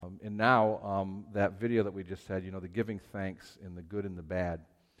that video that we just had, the giving thanks in the good and the bad,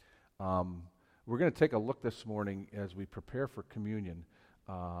 we're going to take a look this morning as we prepare for communion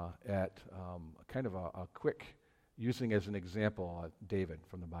at kind of a quick, using as an example, David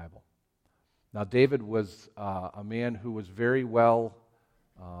from the Bible. Now, David was a man who was very well,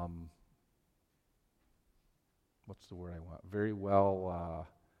 very well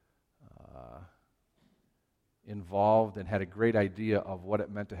involved and had a great idea of what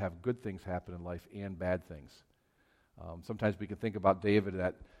it meant to have good things happen in life and bad things. Sometimes we can think about David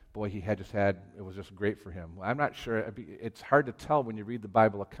that, boy, it was just great for him. I'm not sure. It's hard to tell when you read the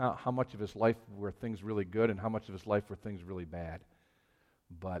Bible account how much of his life were things really good and how much of his life were things really bad.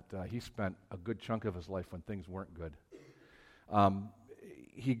 But he spent a good chunk of his life when things weren't good.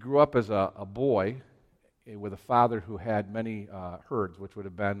 He grew up as a boy with a father who had many herds, which would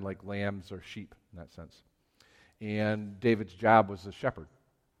have been like lambs or sheep in that sense. And David's job was a shepherd.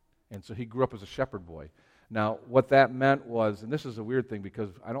 And so he grew up as a shepherd boy. Now, what that meant was, and this is a weird thing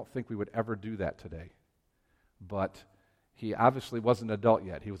because I don't think we would ever do that today, but he obviously wasn't an adult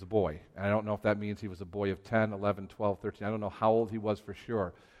yet. He was a boy. And I don't know if that means he was a boy of 10, 11, 12, 13. I don't know how old he was for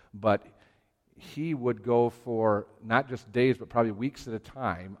sure. But he would go for not just days, but probably weeks at a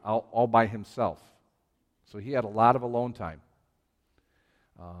time, all by himself. So he had a lot of alone time.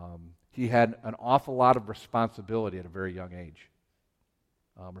 He had an awful lot of responsibility at a very young age.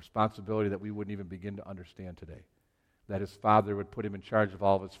 Responsibility that we wouldn't even begin to understand today. That his father would put him in charge of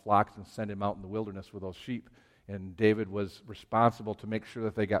all of his flocks and send him out in the wilderness with those sheep. And David was responsible to make sure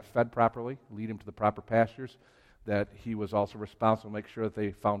that they got fed properly, lead them to the proper pastures, that he was also responsible to make sure that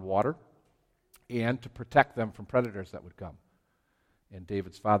they found water, and to protect them from predators that would come. And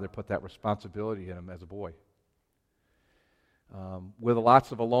David's father put that responsibility in him as a boy. With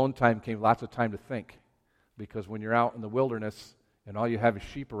lots of alone time came lots of time to think, because when you're out in the wilderness and all you have is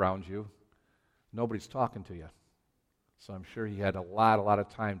sheep around you, nobody's talking to you. So I'm sure he had a lot of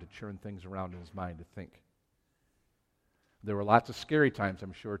time to churn things around in his mind to think. There were lots of scary times,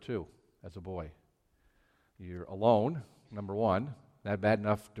 I'm sure, too, as a boy. You're alone, number one. Not bad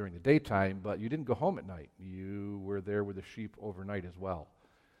enough during the daytime, but you didn't go home at night. You were there with the sheep overnight as well.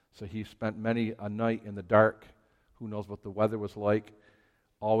 So he spent many a night in the dark. Who knows what the weather was like.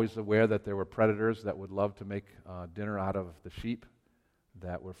 Always aware that there were predators that would love to make dinner out of the sheep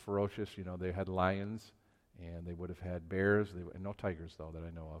that were ferocious. They had lions, and they would have had bears. And no tigers, though, that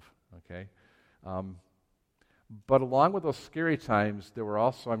I know of. Okay? But along with those scary times, there were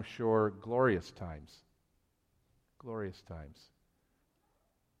also, I'm sure, glorious times. Glorious times.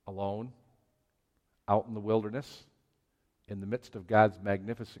 Alone, out in the wilderness, in the midst of God's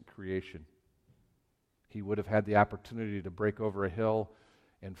magnificent creation. He would have had the opportunity to break over a hill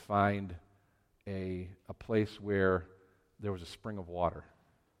and find a place where there was a spring of water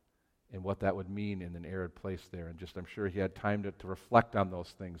and what that would mean in an arid place there. And I'm sure he had time to reflect on those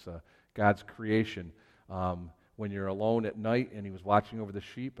things, God's creation. When you're alone at night and he was watching over the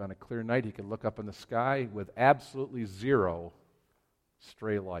sheep on a clear night, he could look up in the sky with absolutely zero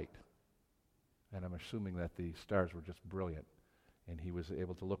stray light. And I'm assuming that the stars were just brilliant. And he was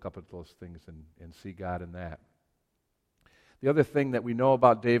able to look up at those things and see God in that. The other thing that we know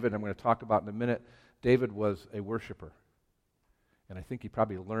about David, I'm going to talk about in a minute, David was a worshiper. And I think he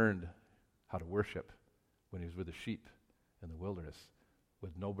probably learned how to worship when he was with the sheep in the wilderness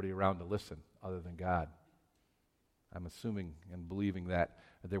with nobody around to listen other than God. I'm assuming and believing that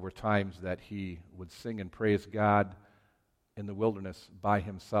there were times that he would sing and praise God in the wilderness by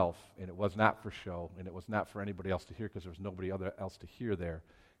himself, and it was not for show, and it was not for anybody else to hear because there was nobody else to hear there,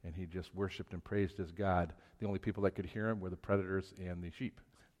 and he just worshiped and praised his God. The only people that could hear him were the predators and the sheep.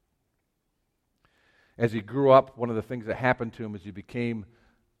 As he grew up, one of the things that happened to him is he became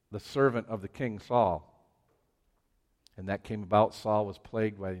the servant of the king Saul. And that came about. Saul was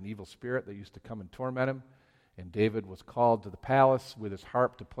plagued by an evil spirit that used to come and torment him. And David was called to the palace with his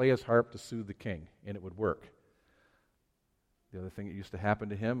harp to play his harp to soothe the king. And it would work. The other thing that used to happen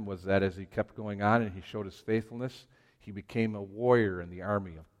to him was that as he kept going on and he showed his faithfulness, he became a warrior in the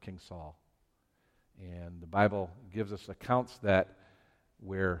army of King Saul. And the Bible gives us accounts that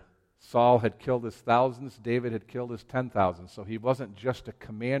where Saul had killed his thousands, David had killed his 10,000. So he wasn't just a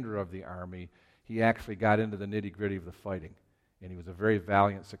commander of the army. He actually got into the nitty-gritty of the fighting. And he was a very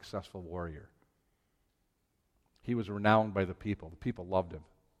valiant, successful warrior. He was renowned by the people. The people loved him,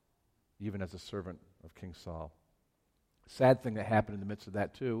 even as a servant of King Saul. Sad thing that happened in the midst of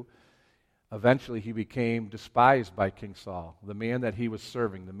that, too. Eventually, he became despised by King Saul. The man that he was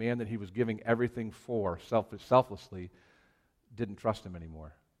serving, the man that he was giving everything for selflessly, didn't trust him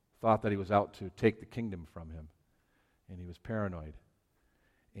anymore. Thought that he was out to take the kingdom from him. And he was paranoid.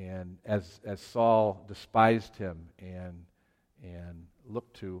 And as Saul despised him and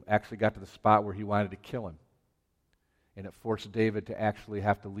looked to, actually got to the spot where he wanted to kill him. And it forced David to actually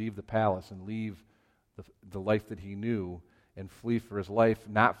have to leave the palace and leave the life that he knew and flee for his life,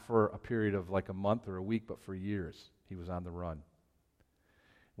 not for a period of like a month or a week, but for years. He was on the run.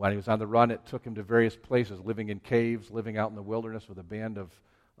 When he was on the run, it took him to various places, living in caves, living out in the wilderness with a band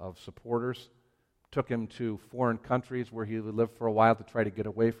of supporters. Took him to foreign countries where he lived for a while to try to get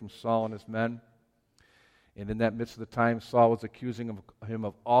away from Saul and his men. And in that midst of the time, Saul was accusing him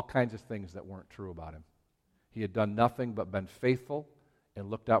of all kinds of things that weren't true about him. He had done nothing but been faithful and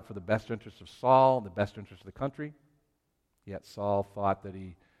looked out for the best interests of Saul and the best interests of the country. Yet Saul thought that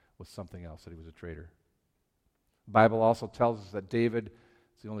he was something else, that he was a traitor. The Bible also tells us that David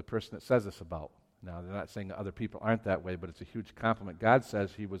is the only person that says this about. Now, they're not saying that other people aren't that way, but it's a huge compliment. God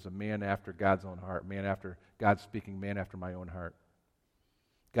says he was a man after God's own heart, man after God speaking, man after my own heart.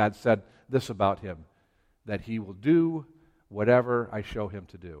 God said this about him, that he will do whatever I show him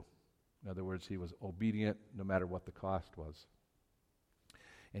to do. In other words, he was obedient no matter what the cost was.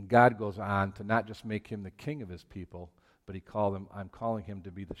 And God goes on to not just make him the king of his people, but I'm calling him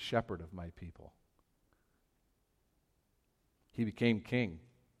to be the shepherd of my people. He became king.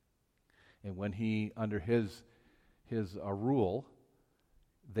 And when he, under his rule,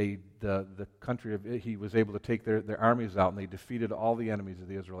 the country of he was able to take their armies out, and they defeated all the enemies of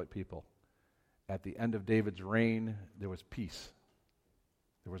the Israelite people. At the end of David's reign, there was peace.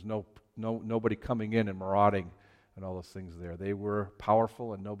 There was nobody coming in and marauding and all those things there. They were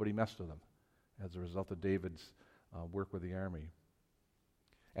powerful, and nobody messed with them as a result of David's work with the army.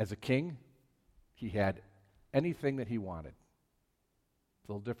 As a king, he had anything that he wanted. It's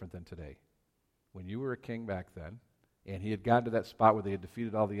a little different than today. When you were a king back then, and he had gotten to that spot where they had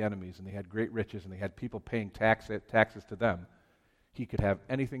defeated all the enemies, and they had great riches, and they had people paying taxes to them, he could have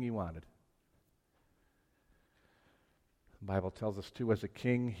anything he wanted. The Bible tells us, too, as a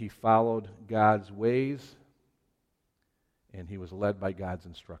king, he followed God's ways, and he was led by God's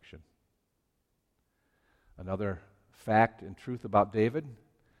instruction. Another fact and truth about David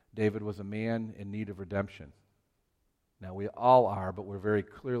was a man in need of redemption. Now, we all are, but we're very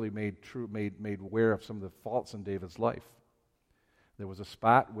clearly made aware of some of the faults in David's life. There was a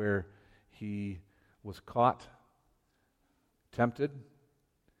spot where he was caught, tempted,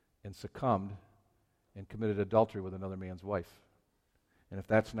 and succumbed, and committed adultery with another man's wife. And if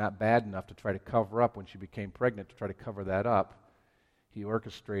that's not bad enough to try to cover up when she became pregnant, to try to cover that up, he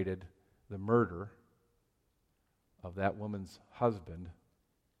orchestrated the murder of that woman's husband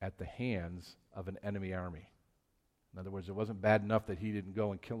at the hands of an enemy army. In other words, it wasn't bad enough that he didn't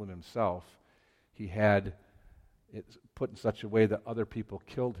go and kill him himself. He had it put in such a way that other people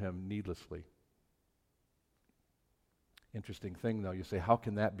killed him needlessly. Interesting thing, though. You say, how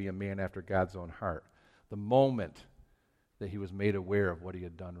can that be a man after God's own heart? The moment that he was made aware of what he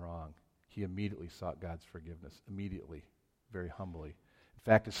had done wrong, he immediately sought God's forgiveness. Immediately. Very humbly. In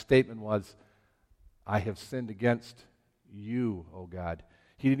fact, his statement was, I have sinned against you, O God.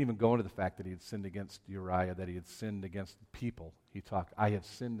 He didn't even go into the fact that he had sinned against Uriah, that he had sinned against the people. He talked, I have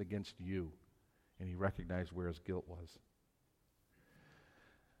sinned against you. And he recognized where his guilt was.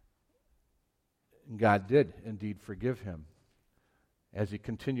 And God did indeed forgive him. As he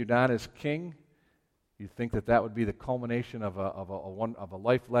continued on as king, you'd think that would be the culmination of a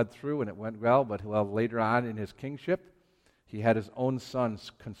life led through, and it went well, but later on in his kingship, he had his own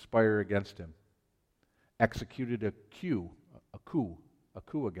sons conspire against him. Executed a coup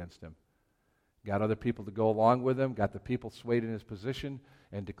against him. Got other people to go along with him, got the people swayed in his position,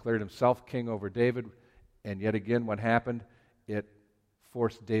 and declared himself king over David. And yet again, what happened? It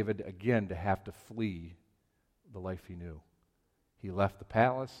forced David again to have to flee the life he knew. He left the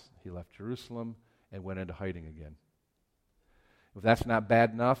palace, he left Jerusalem, and went into hiding again. If that's not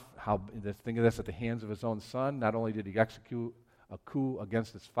bad enough, think of this at the hands of his own son. Not only did he execute a coup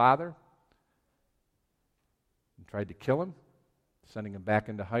against his father and tried to kill him, sending him back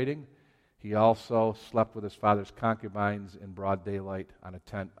into hiding, he also slept with his father's concubines in broad daylight on a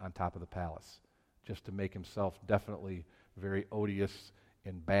tent on top of the palace, just to make himself definitely very odious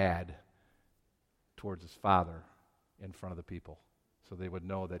and bad towards his father in front of the people, so they would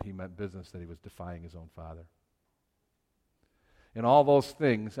know that he meant business, that he was defying his own father. In all those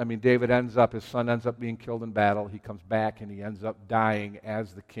things, his son ends up being killed in battle. He comes back and he ends up dying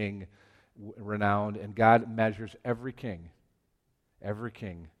as the king, renowned, and God measures every king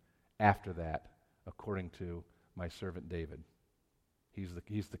after that according to my servant David.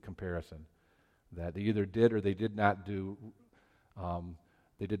 He's the comparison that they either did or they did not do.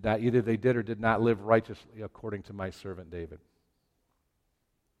 Either they did or did not live righteously according to my servant David.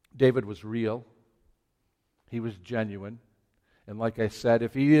 David was real. He was genuine. And like I said,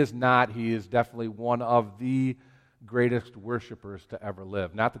 if he is not, he is definitely one of the greatest worshipers to ever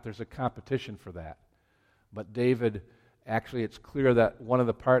live. Not that there's a competition for that, but David, actually it's clear that one of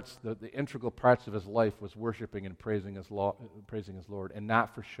the parts, the integral parts of his life was worshiping and praising his Lord, and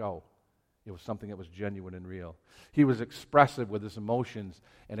not for show. It was something that was genuine and real. He was expressive with his emotions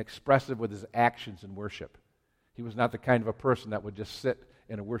and expressive with his actions in worship. He was not the kind of a person that would just sit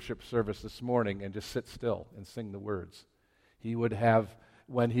in a worship service this morning and just sit still and sing the words. He would have,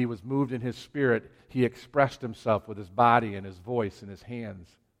 when he was moved in his spirit, he expressed himself with his body and his voice and his hands.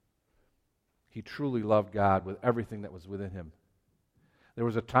 He truly loved God with everything that was within him. There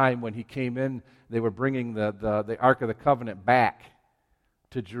was a time when he came in, they were bringing the Ark of the Covenant back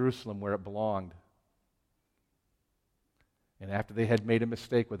to Jerusalem where it belonged. And after they had made a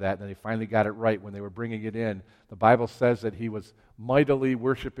mistake with that, and they finally got it right when they were bringing it in, the Bible says that he was mightily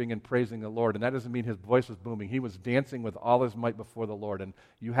worshiping and praising the Lord. And that doesn't mean his voice was booming. He was dancing with all his might before the Lord. And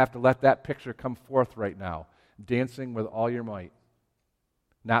you have to let that picture come forth right now. Dancing with all your might.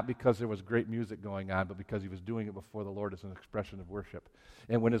 Not because there was great music going on, but because he was doing it before the Lord as an expression of worship.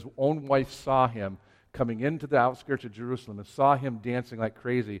 And when his own wife saw him coming into the outskirts of Jerusalem and saw him dancing like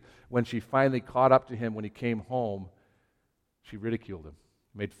crazy, when she finally caught up to him when he came home, she ridiculed him,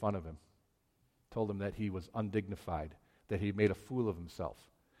 made fun of him, told him that he was undignified, that he made a fool of himself.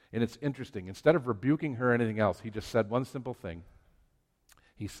 And it's interesting. Instead of rebuking her or anything else, he just said one simple thing.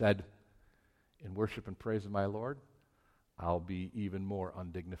 He said, in worship and praise of my Lord, I'll be even more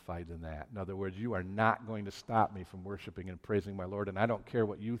undignified than that. In other words, you are not going to stop me from worshiping and praising my Lord, and I don't care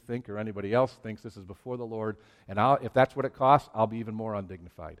what you think or anybody else thinks. This is before the Lord, and if that's what it costs, I'll be even more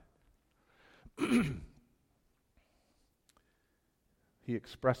undignified. He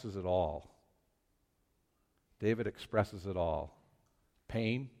expresses it all. David expresses it all.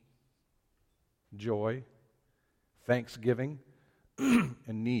 Pain, joy, thanksgiving, and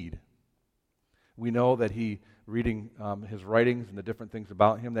need. We know that he, reading his writings and the different things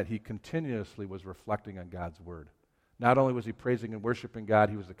about him, that he continuously was reflecting on God's word. Not only was he praising and worshiping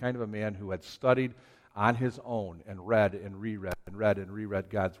God, he was the kind of a man who had studied on his own and read and reread and read and reread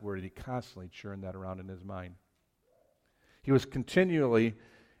God's word, and he constantly churned that around in his mind. He was continually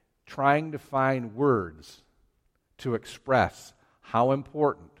trying to find words to express how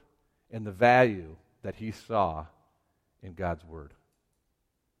important and the value that he saw in God's word.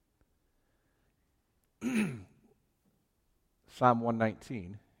 Psalm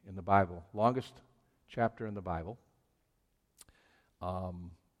 119 in the Bible, longest chapter in the Bible.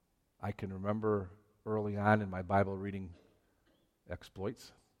 I can remember early on in my Bible reading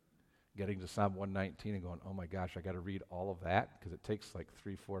exploits, getting to Psalm 119 and going, oh my gosh, I got to read all of that because it takes like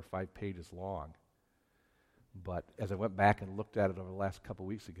 3, 4, 5 pages long. But as I went back and looked at it over the last couple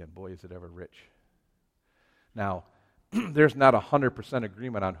weeks again, boy, is it ever rich. Now, there's not 100%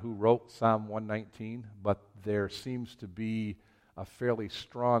 agreement on who wrote Psalm 119, but there seems to be a fairly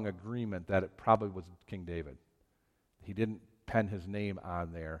strong agreement that it probably was King David. He didn't pen his name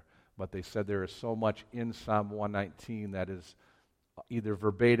on there, but they said there is so much in Psalm 119 that is either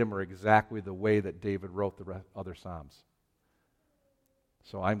verbatim or exactly the way that David wrote the other Psalms.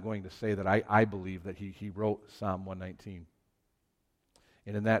 So I'm going to say that I believe that he wrote Psalm 119.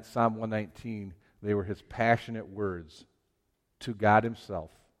 And in that Psalm 119, they were his passionate words to God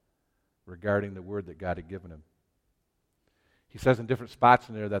himself regarding the word that God had given him. He says in different spots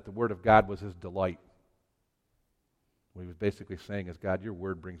in there that the word of God was his delight. What he was basically saying is, God, your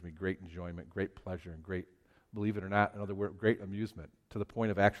word brings me great enjoyment, great pleasure, and great, believe it or not, in other words, great amusement, to the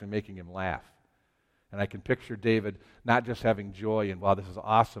point of actually making him laugh. And I can picture David not just having joy and, wow, this is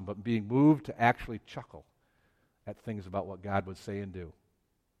awesome, but being moved to actually chuckle at things about what God would say and do.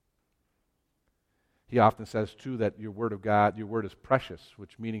 He often says, too, that your word of God, your word is precious,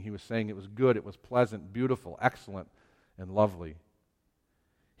 which meaning he was saying it was good, it was pleasant, beautiful, excellent, and lovely.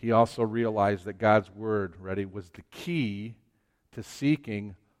 He also realized that God's word, ready, was the key to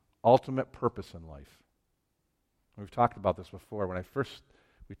seeking ultimate purpose in life. We've talked about this before. When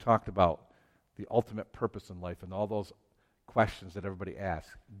we talked about the ultimate purpose in life and all those questions that everybody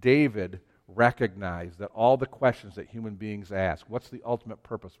asks. David recognized that all the questions that human beings ask, what's the ultimate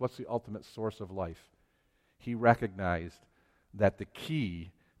purpose? What's the ultimate source of life? He recognized that the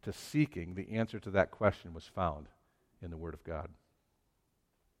key to seeking the answer to that question was found in the Word of God.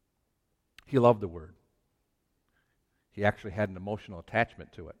 He loved the Word. He actually had an emotional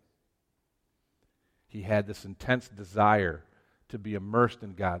attachment to it. He had this intense desire to be immersed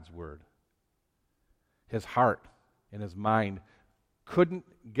in God's Word. His heart and his mind couldn't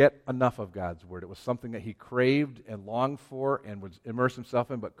get enough of God's Word. It was something that he craved and longed for and would immerse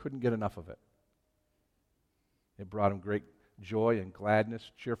himself in, but couldn't get enough of it. It brought him great joy and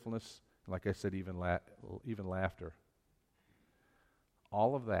gladness, cheerfulness, and like I said, even laughter.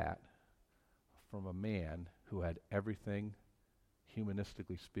 All of that from a man who had everything,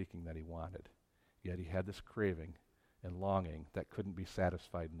 humanistically speaking, that he wanted. Yet he had this craving and longing that couldn't be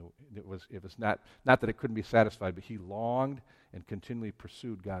satisfied. It was not that it couldn't be satisfied, but he longed and continually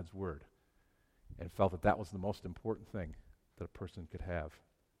pursued God's Word and felt that that was the most important thing that a person could have.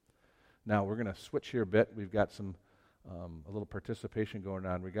 Now, we're going to switch here a bit. We've got a little participation going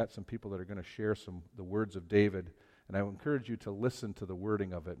on. We've got some people that are going to share the words of David, and I would encourage you to listen to the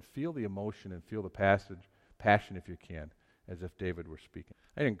wording of it and feel the emotion and feel the passion if you can, as if David were speaking.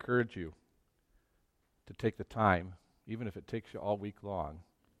 I'd encourage you to take the time, even if it takes you all week long,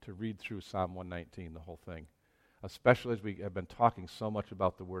 to read through Psalm 119, the whole thing, especially as we have been talking so much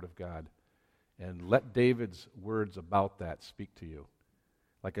about the Word of God. And let David's words about that speak to you.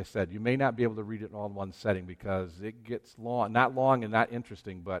 Like I said, you may not be able to read it all in one setting because it gets long and not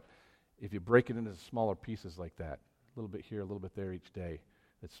interesting, but if you break it into smaller pieces like that, a little bit here, a little bit there each day,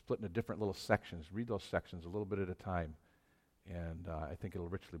 it's split into different little sections. Read those sections a little bit at a time, and I think it'll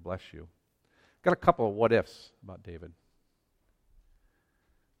richly bless you. Got a couple of what-ifs about David.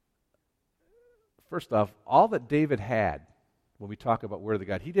 First off, all that David had, when we talk about Word of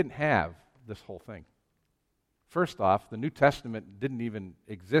God, he didn't have this whole thing. First off, the New Testament didn't even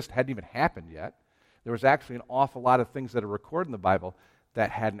exist, hadn't even happened yet. There was actually an awful lot of things that are recorded in the Bible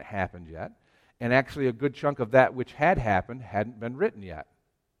that hadn't happened yet. And actually a good chunk of that which had happened hadn't been written yet.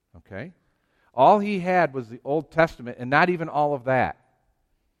 Okay? All he had was the Old Testament, and not even all of that.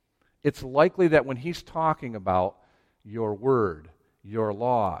 It's likely that when he's talking about your word, your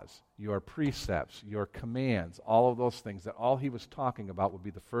laws, your precepts, your commands, all of those things, that all he was talking about would be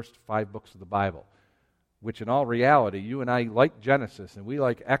the first 5 books of the Bible, which in all reality, you and I like Genesis and we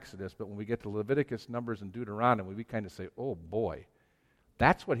like Exodus, but when we get to Leviticus, Numbers, and Deuteronomy, we kind of say, oh boy,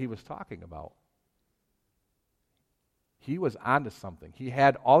 that's what he was talking about. He was onto something.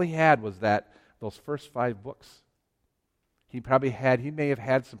 All he had was those first 5 books. He may have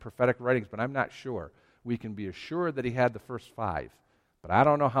had some prophetic writings, but I'm not sure. We can be assured that he had the first 5, but I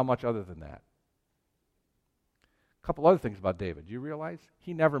don't know how much other than that. A couple other things about David. Do you realize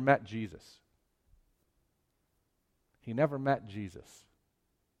he never met Jesus? He never met Jesus.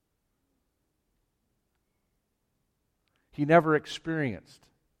 He never experienced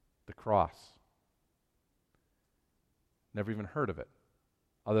the cross. Never even heard of it,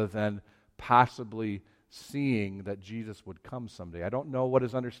 other than possibly seeing that Jesus would come someday. I don't know what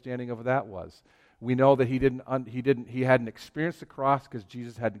his understanding of that was. We know that he hadn't experienced the cross because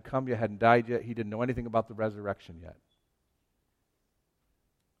Jesus hadn't come yet, hadn't died yet. He didn't know anything about the resurrection yet.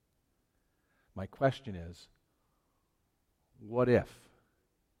 My question is, what if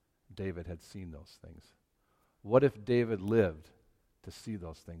David had seen those things? What if David lived to see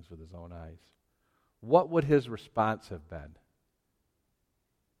those things with his own eyes? What would his response have been?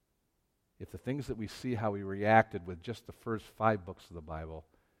 If the things that we see how he reacted with just the first 5 books of the Bible,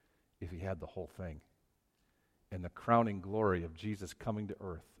 if he had the whole thing, and the crowning glory of Jesus coming to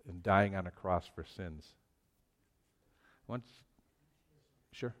earth and dying on a cross for sins.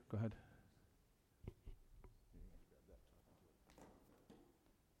 Sure, go ahead.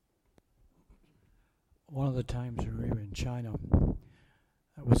 One of the times we were in China,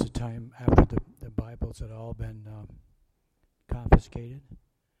 that was the time after the Bibles had all been confiscated.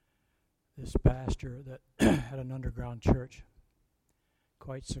 This pastor that had an underground church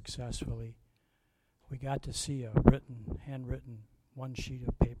quite successfully, we got to see a handwritten one sheet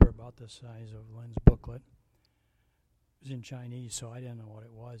of paper about the size of Lynn's booklet. It was in Chinese, so I didn't know what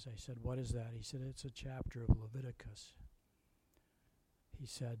it was. I said, "What is that?" He said, "It's a chapter of Leviticus." He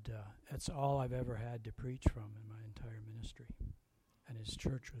said, "That's all I've ever had to preach from in my entire ministry." And his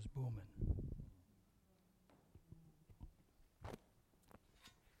church was booming.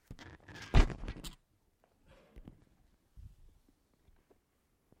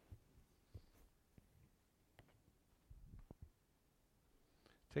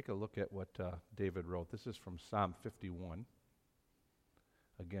 Take a look at what David wrote. This is from Psalm 51.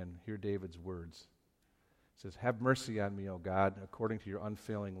 Again, hear David's words. It says, "Have mercy on me, O God, according to your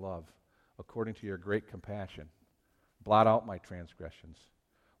unfailing love, according to your great compassion. Blot out my transgressions.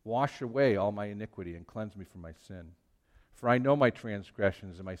 Wash away all my iniquity and cleanse me from my sin. For I know my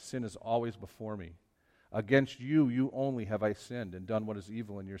transgressions, and my sin is always before me. Against you only have I sinned and done what is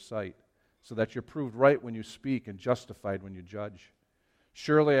evil in your sight, so that you're proved right when you speak and justified when you judge.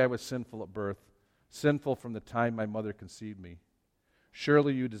 Surely I was sinful at birth, sinful from the time my mother conceived me.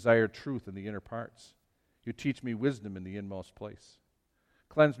 Surely you desire truth in the inner parts. You teach me wisdom in the inmost place.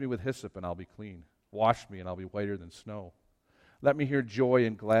 Cleanse me with hyssop, and I'll be clean. Wash me, and I'll be whiter than snow. Let me hear joy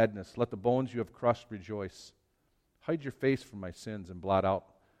and gladness. Let the bones you have crushed rejoice. Hide your face from my sins and blot out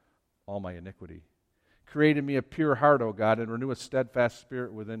all my iniquity. Create in me a pure heart, O God, and renew a steadfast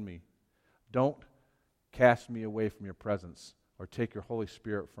spirit within me. Don't cast me away from your presence or take your Holy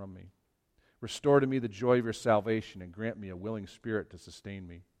Spirit from me. Restore to me the joy of your salvation and grant me a willing spirit to sustain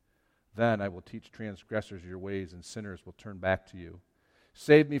me. Then I will teach transgressors your ways, and sinners will turn back to you.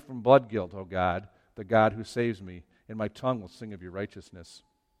 Save me from blood guilt, O God, the God who saves me, and my tongue will sing of your righteousness.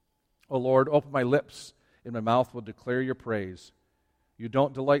 O Lord, open my lips, and my mouth will declare your praise. You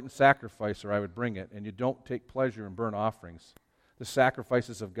don't delight in sacrifice, or I would bring it, and you don't take pleasure in burnt offerings. The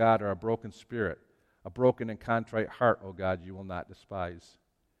sacrifices of God are a broken spirit, a broken and contrite heart, O God, you will not despise.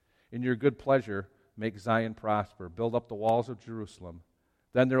 In your good pleasure, make Zion prosper. Build up the walls of Jerusalem.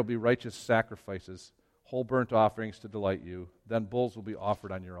 Then there will be righteous sacrifices, whole burnt offerings to delight you. Then bulls will be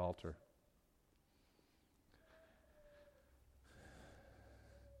offered on your altar.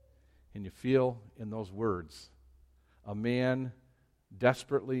 And you feel in those words a man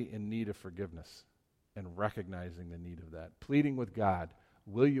desperately in need of forgiveness and recognizing the need of that. Pleading with God,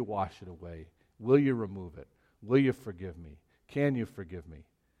 will you wash it away? Will you remove it? Will you forgive me? Can you forgive me?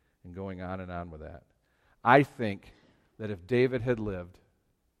 And going on and on with that. I think that if David had lived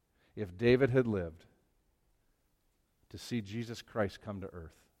to see Jesus Christ come to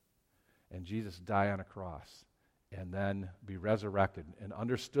earth and Jesus die on a cross and then be resurrected and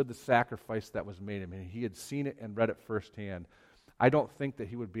understood the sacrifice that was made him, and he had seen it and read it firsthand, I don't think that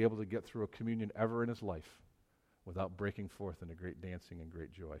he would be able to get through a communion ever in his life without breaking forth into great dancing and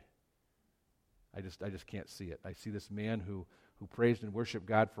great joy. I just can't see it. I see this man who praised and worshiped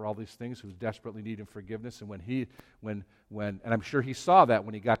God for all these things, who's desperately needing forgiveness, and when and I'm sure he saw that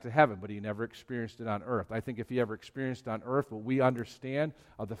when he got to heaven, but he never experienced it on earth. I think if he ever experienced on earth what we understand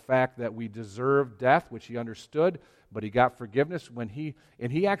of the fact that we deserve death, which he understood, but he got forgiveness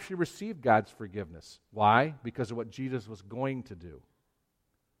he actually received God's forgiveness. Why? Because of what Jesus was going to do.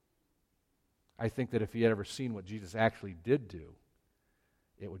 I think that if he had ever seen what Jesus actually did do,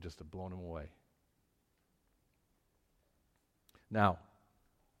 it would just have blown him away. Now,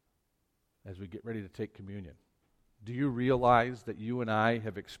 as we get ready to take communion, do you realize that you and I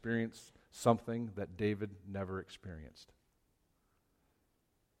have experienced something that David never experienced?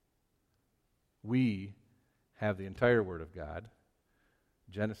 We have the entire Word of God,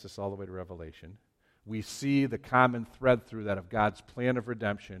 Genesis all the way to Revelation. We see the common thread through that of God's plan of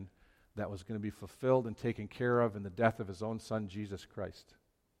redemption that was going to be fulfilled and taken care of in the death of his own Son, Jesus Christ.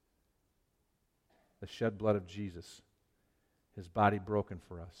 The shed blood of Jesus, his body broken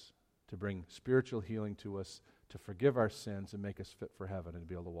for us, to bring spiritual healing to us, to forgive our sins and make us fit for heaven and to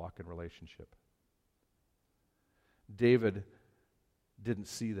be able to walk in relationship. David didn't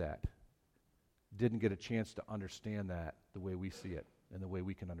see that, didn't get a chance to understand that the way we see it and the way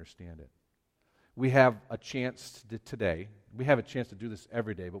we can understand it. We have a chance today, we have a chance to do this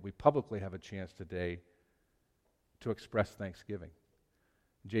every day, but we publicly have a chance today to express thanksgiving.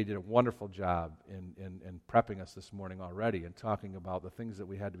 Jay did a wonderful job in prepping us this morning already and talking about the things that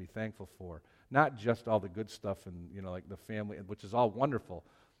we had to be thankful for. Not just all the good stuff and, like the family, which is all wonderful,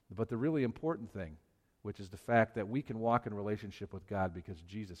 but the really important thing, which is the fact that we can walk in relationship with God because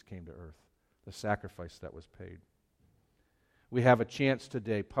Jesus came to earth, the sacrifice that was paid. We have a chance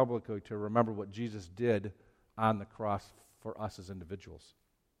today publicly to remember what Jesus did on the cross for us as individuals.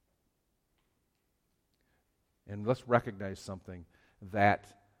 And let's recognize something, that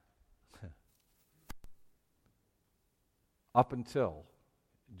up until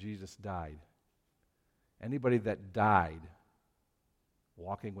Jesus died, anybody that died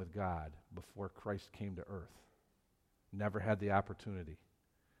walking with God before Christ came to earth never had the opportunity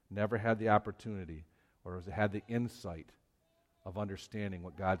or had the insight of understanding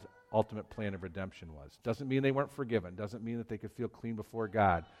what God's ultimate plan of redemption was. Doesn't mean they weren't forgiven, doesn't mean that they could feel clean before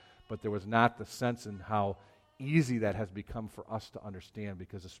God, but there was not the sense in how easy that has become for us to understand,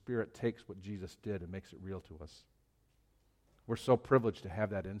 because the Spirit takes what Jesus did and makes it real to us. We're so privileged to have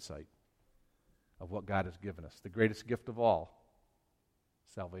that insight of what God has given us. The greatest gift of all,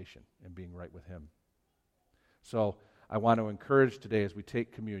 salvation and being right with Him. So I want to encourage today as we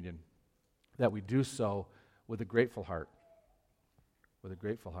take communion that we do so with a grateful heart. With a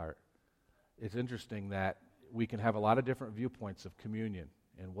grateful heart. It's interesting that we can have a lot of different viewpoints of communion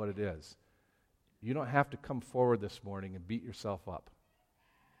and what it is. You don't have to come forward this morning and beat yourself up.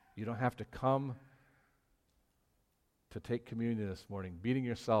 You don't have to come to take communion this morning beating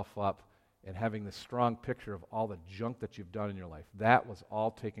yourself up and having this strong picture of all the junk that you've done in your life. That was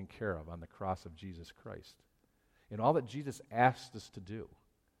all taken care of on the cross of Jesus Christ. And all that Jesus asked us to do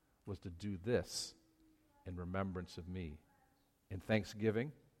was to do this in remembrance of me, in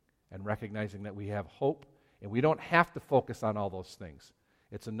thanksgiving and recognizing that we have hope, and we don't have to focus on all those things.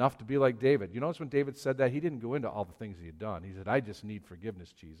 It's enough to be like David. You notice when David said that, he didn't go into all the things he had done. He said, I just need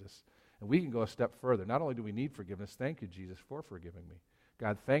forgiveness, Jesus. And we can go a step further. Not only do we need forgiveness, thank you, Jesus, for forgiving me.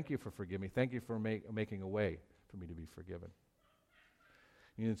 God, thank you for forgiving me. Thank you for making a way for me to be forgiven.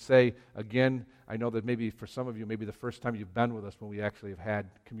 You can say, again, I know that maybe for some of you, maybe the first time you've been with us when we actually have had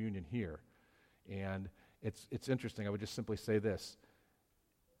communion here. And it's interesting. I would just simply say this.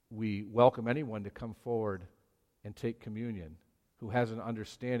 We welcome anyone to come forward and take communion who has an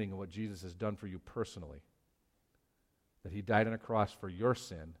understanding of what Jesus has done for you personally. That he died on a cross for your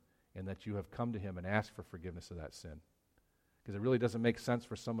sin, and that you have come to him and asked for forgiveness of that sin. Because it really doesn't make sense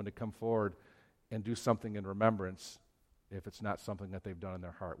for someone to come forward and do something in remembrance if it's not something that they've done in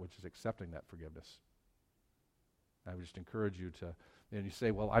their heart, which is accepting that forgiveness. I would just encourage you to, and you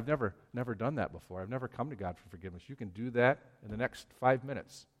say, well, I've never done that before. I've never come to God for forgiveness. You can do that in the next 5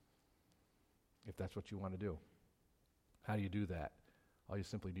 minutes if that's what you want to do. How do you do that? All you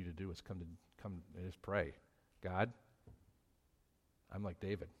simply need to do is come and just pray. God, I'm like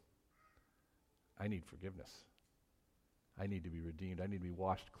David. I need forgiveness. I need to be redeemed. I need to be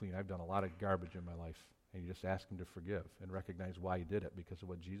washed clean. I've done a lot of garbage in my life. And you just ask him to forgive and recognize why he did it because of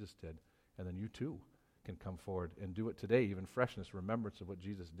what Jesus did. And then you too can come forward and do it today, even freshness, remembrance of what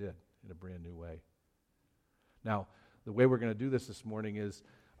Jesus did in a brand new way. Now, the way we're going to do this morning is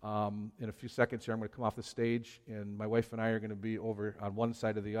in a few seconds here, I'm going to come off the stage, and my wife and I are going to be over on one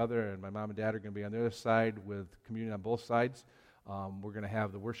side or the other, and my mom and dad are going to be on the other side with communion on both sides. We're going to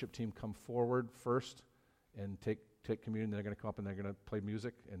have the worship team come forward first and take communion. They're going to come up and they're going to play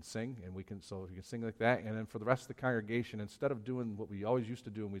music and sing, and so you can sing like that. And then for the rest of the congregation, instead of doing what we always used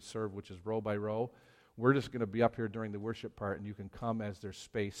to do when we serve, which is row by row, we're just going to be up here during the worship part, and you can come as there's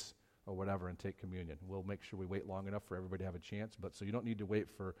space or whatever and take communion. We'll make sure we wait long enough for everybody to have a chance, but so you don't need to wait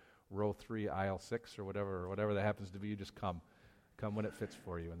for row 3, aisle 6 or whatever that happens to be. You just come when it fits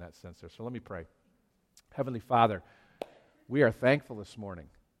for you in that sense there. So let me pray. Heavenly Father, we are thankful this morning.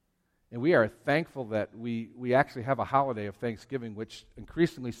 And we are thankful that we actually have a holiday of Thanksgiving, which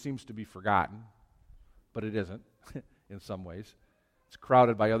increasingly seems to be forgotten, but it isn't in some ways. It's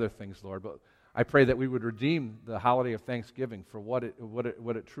crowded by other things, Lord. But I pray that we would redeem the holiday of Thanksgiving for what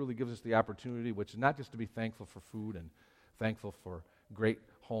it truly gives us the opportunity, which is not just to be thankful for food and thankful for great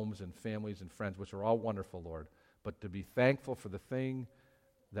homes and families and friends, which are all wonderful, Lord, but to be thankful for the thing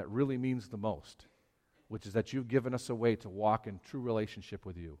that really means the most, which is that you've given us a way to walk in true relationship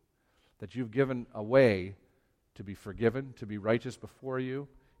with you. That you've given a way to be forgiven, to be righteous before you,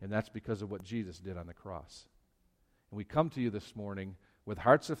 and that's because of what Jesus did on the cross. And we come to you this morning with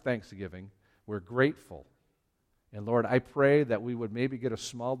hearts of thanksgiving. We're grateful. And Lord, I pray that we would maybe get a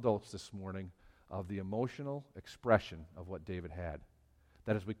small dose this morning of the emotional expression of what David had.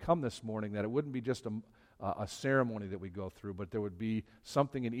 That as we come this morning, that it wouldn't be just a ceremony that we go through, but there would be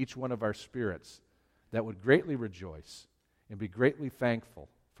something in each one of our spirits that would greatly rejoice and be greatly thankful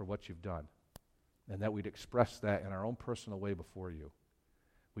for what you've done, and that we'd express that in our own personal way before you.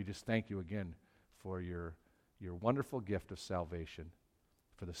 We just thank you again for your wonderful gift of salvation,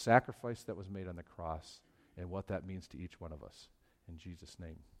 for the sacrifice that was made on the cross, and what that means to each one of us. In Jesus'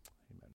 name,